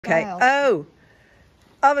Okay. styles. Oh,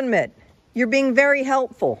 oven mitt, you're being very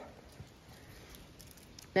helpful.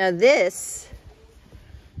 Now this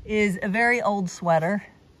is a very old sweater.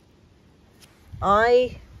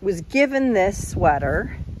 I was given this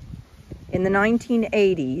sweater in the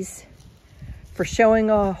 1980s for showing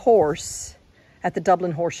a horse at the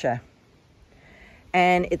Dublin Horse Show.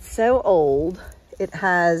 And it's so old,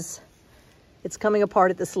 it's coming apart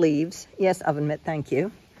at the sleeves. Yes, oven mitt, thank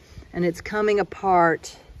you. And it's coming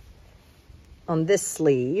apart on this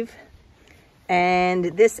sleeve. And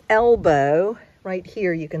this elbow right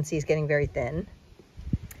here, you can see is getting very thin.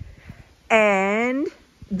 And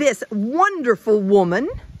this wonderful woman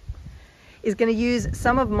is going to use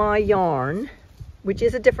some of my yarn, which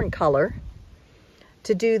is a different color,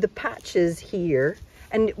 to do the patches here.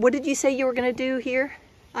 And what did you say you were going to do here?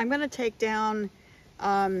 I'm going to take down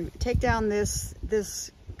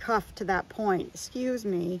this cuff to that point, excuse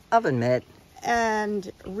me, Oven mitt.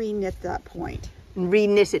 and re-knit that point. And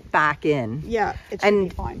re-knit it back in. Yeah, it should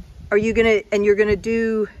be fine. Are you going to, and you're going to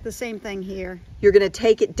do The same thing here. you're going to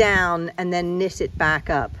take it down and then knit it back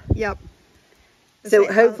up. Yep.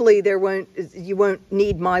 So hopefully you won't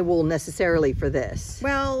need my wool necessarily for this.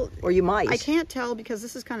 Well, Or you might. I can't tell because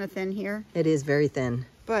this is kind of thin here, It is very thin.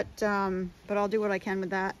 but I'll do what I can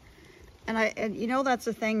with that. And you know, that's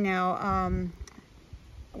the thing now.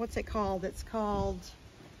 What's it called? It's called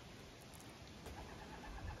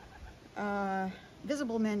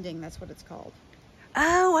visible mending. That's what it's called.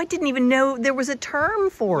 Oh, I didn't even know there was a term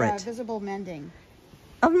for Yeah, it. visible mending.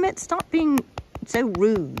 Oven mitt, stop being so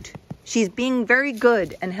rude. She's being very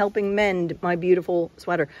good and helping mend my beautiful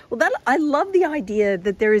sweater. Well, I love the idea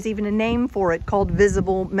that there is even a name for it called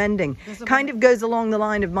visible mending. Kind of goes along the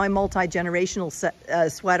line of my multi-generational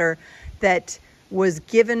sweater that was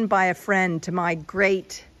given by a friend to my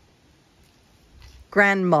great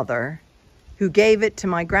grandmother, who gave it to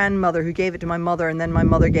my grandmother, who gave it to my mother, and then my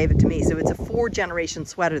mother gave it to me. So it's a 4-generation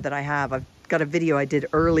sweater that I have. I've got a video I did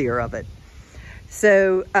earlier of it.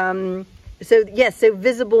 So, yes, so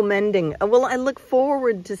visible mending. Well, I look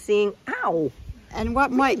forward to seeing, ow. And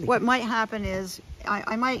what might happen is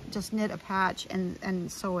I might just knit a patch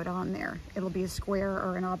and sew it on there. It'll be a square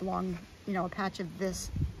or an oblong, you know, a patch of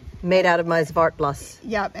this. Made out of my Zwartbles.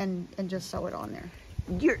 Yep, and just sew it on there.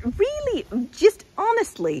 You're really, just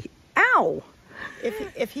honestly, ow.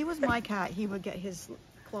 If he was my cat, he would get his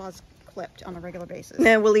claws clipped on a regular basis.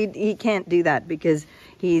 No, well, he can't do that because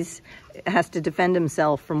has to defend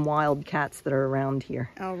himself from wild cats that are around here.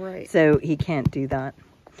 Oh, right. So he can't do that.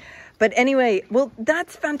 But anyway, well,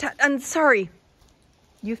 that's fantastic. I'm sorry.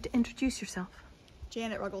 You have to introduce yourself.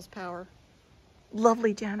 Janet Ruggles Power.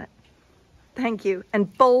 Lovely, Janet. Thank you.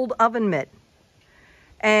 And bold oven mitt.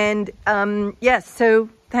 And yes, so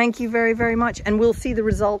thank you very, very much. And we'll see the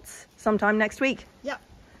results sometime next week. Yep.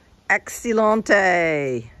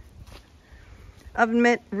 Excellente. Oven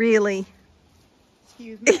mitt, really.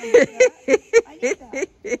 Excuse me. I need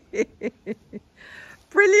that.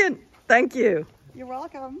 Brilliant. Thank you. You're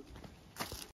welcome.